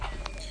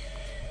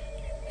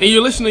And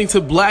you're listening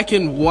to Black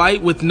and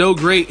White with no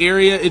gray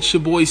area. It's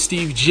your boy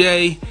Steve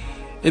J.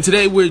 And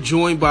today we're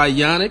joined by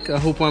Yannick. I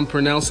hope I'm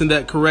pronouncing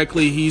that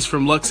correctly. He's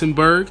from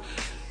Luxembourg.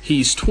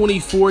 He's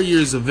 24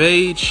 years of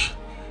age.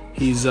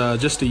 He's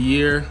just a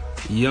year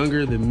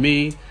younger than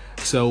me.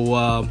 So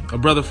a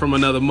brother from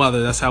another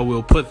mother. That's how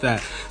we'll put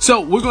that.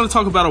 So we're going to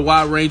talk about a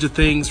wide range of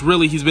things.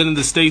 Really, he's been in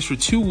the States for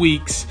 2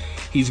 weeks.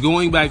 He's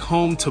going back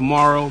home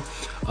tomorrow,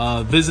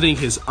 visiting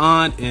his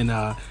aunt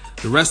and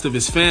the rest of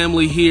his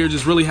family here,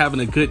 just really having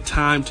a good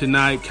time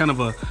tonight, kind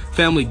of a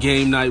family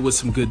game night with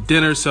some good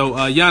dinner. So,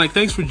 Yannick,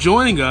 thanks for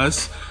joining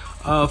us.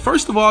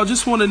 First of all,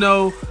 just want to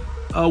know,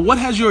 what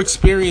has your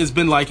experience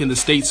been like in the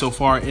States so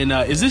far? And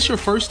is this your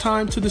first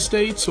time to the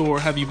States, or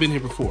have you been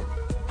here before?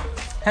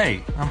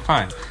 Hey, I'm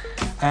fine.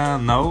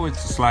 No,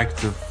 it's like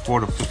the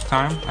fourth or fifth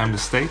time I'm in the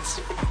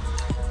States.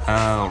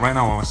 Right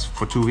now I was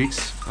for 2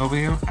 weeks over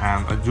here,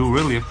 and I do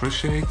really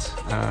appreciate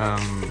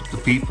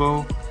the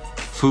people,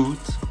 food,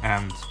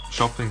 and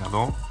shopping at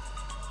all,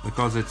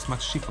 because it's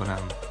much cheaper than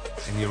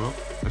in Europe,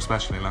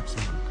 especially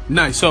Luxembourg.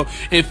 Nice. So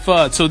if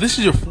so, this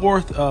is your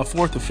fourth or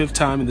fifth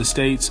time in the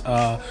States.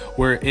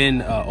 We're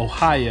in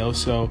Ohio.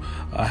 So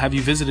have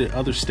you visited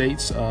other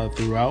states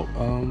throughout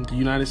the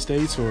United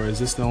States, or is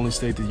this the only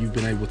state that you've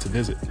been able to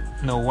visit?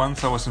 No,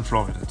 once I was in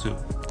Florida too.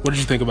 What did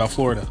you think about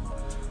Florida?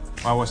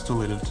 I was too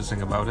little to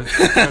think about it.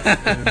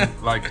 In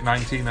like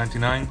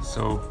 1999,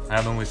 so I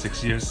had only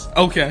 6 years.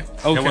 Okay.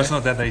 It was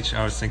not that age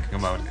I was thinking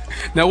about it.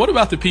 Now, what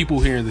about the people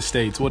here in the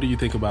States? What do you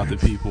think about the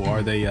people?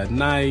 Are they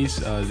nice?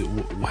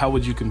 How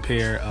would you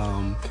compare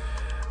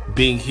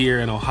being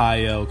here in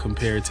Ohio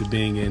compared to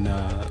being in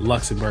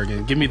Luxembourg?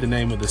 And give me the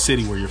name of the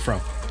city where you're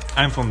from.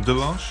 I'm from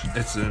Delange.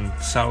 It's in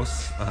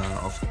south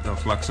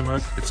of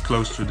Luxembourg. It's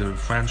close to the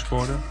French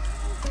border.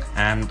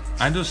 And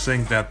I just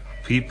think that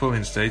people in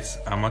the States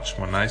are much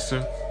more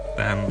nicer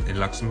than in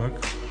Luxembourg.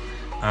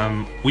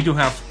 We do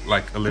have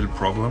like a little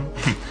problem.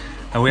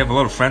 We have a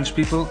lot of French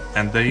people,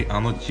 and they are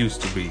not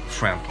used to be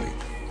friendly,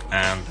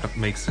 and that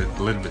makes it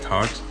a little bit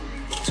hard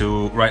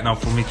to right now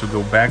for me to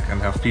go back and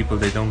have people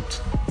they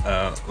don't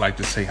like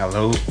to say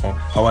hello or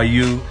how are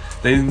you.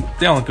 They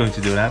aren't going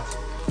to do that,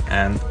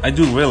 and I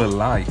do really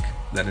like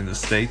that in the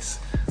States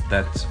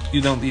that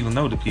you don't even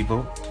know the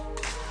people.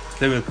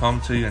 They will come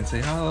to you and say,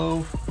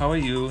 hello, how are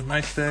you,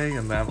 nice day,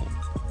 and then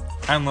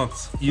I'm not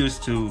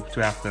used to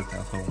have that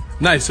at home.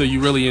 Nice, so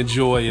you really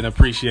enjoy and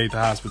appreciate the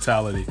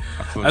hospitality.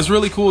 Absolutely. That's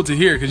really cool to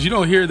hear, because you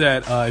don't hear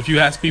that if you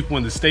ask people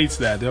in the States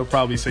that, they'll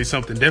probably say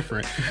something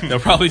different. They'll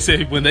probably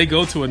say when they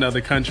go to another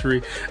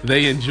country,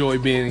 they enjoy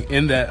being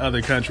in that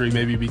other country,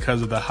 maybe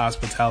because of the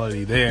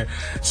hospitality there.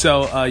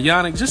 So,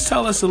 Yannick, just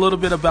tell us a little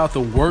bit about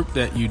the work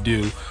that you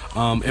do.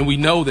 And we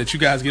know that you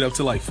guys get up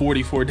to like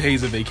 44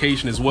 days of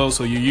vacation as well,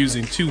 so you're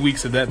using 2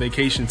 weeks of that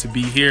vacation to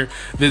be here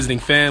visiting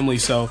family.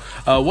 So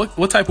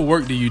what type of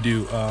work do you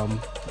do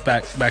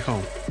back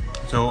home?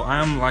 So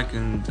I'm like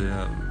in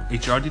the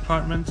HR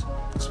department,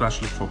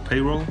 especially for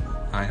payroll.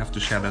 I have to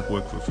share that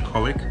work with a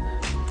colleague.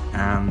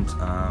 And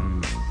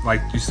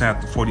like you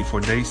said, the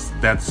 44 days,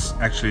 that's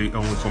actually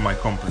only for my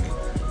company.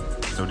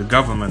 So the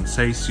government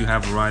says you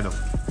have a right of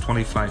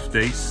 25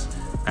 days,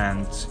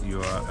 and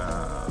your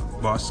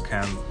boss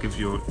can give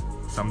you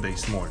some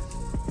days more.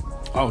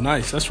 Oh,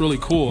 nice. That's really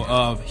cool.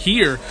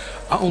 Here,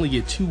 I only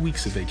get 2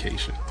 weeks of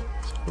vacation.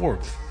 It's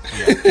horrible.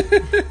 Yeah.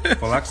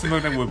 For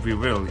Luxembourg, that would be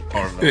really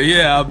horrible.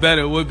 Yeah, I bet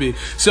it would be.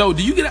 So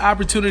do you get an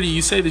opportunity?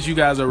 You say that you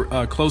guys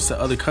are close to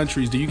other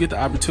countries. Do you get the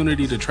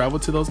opportunity to travel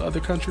to those other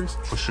countries?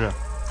 For sure.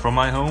 From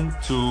my home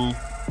to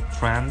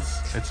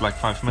France, it's like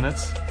 5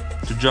 minutes.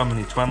 To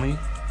Germany, 20.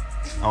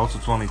 Also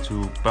 20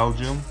 to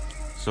Belgium.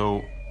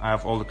 So I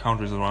have all the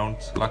countries around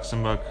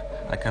Luxembourg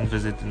I can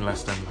visit in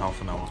less than half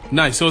an hour.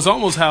 Nice. So it's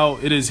almost how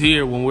it is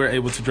here when we're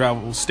able to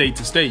travel state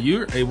to state.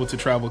 You're able to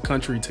travel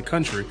country to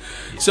country.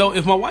 So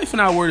if my wife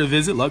and I were to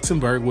visit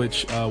Luxembourg,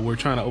 which we're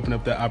trying to open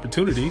up that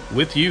opportunity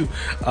with you,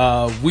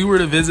 we were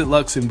to visit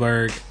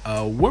Luxembourg,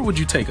 where would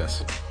you take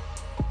us?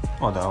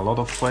 Well, there are a lot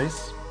of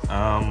places,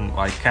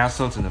 like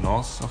castles in the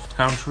north of the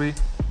country.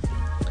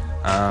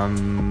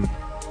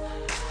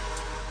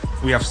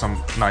 We have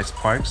some nice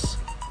parks,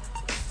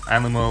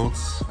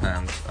 animals,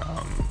 and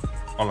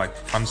all like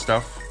fun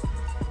stuff,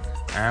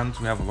 and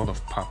we have a lot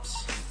of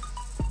pubs,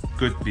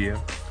 good beer.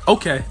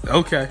 Okay.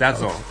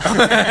 That's all.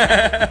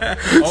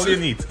 All you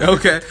need.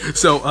 Okay.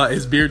 So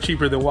is beer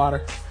cheaper than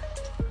water?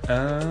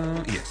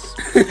 Yes.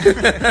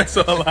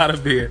 So a lot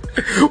of beer.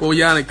 Well,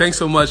 Yannick, thanks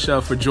so much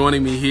for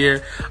joining me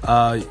here.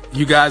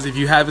 You guys, if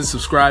you haven't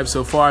subscribed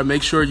so far,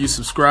 make sure you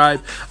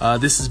subscribe.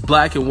 This is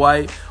Black and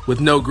White with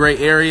no gray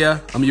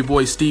area. I'm your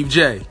boy Steve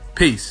J.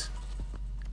 Peace.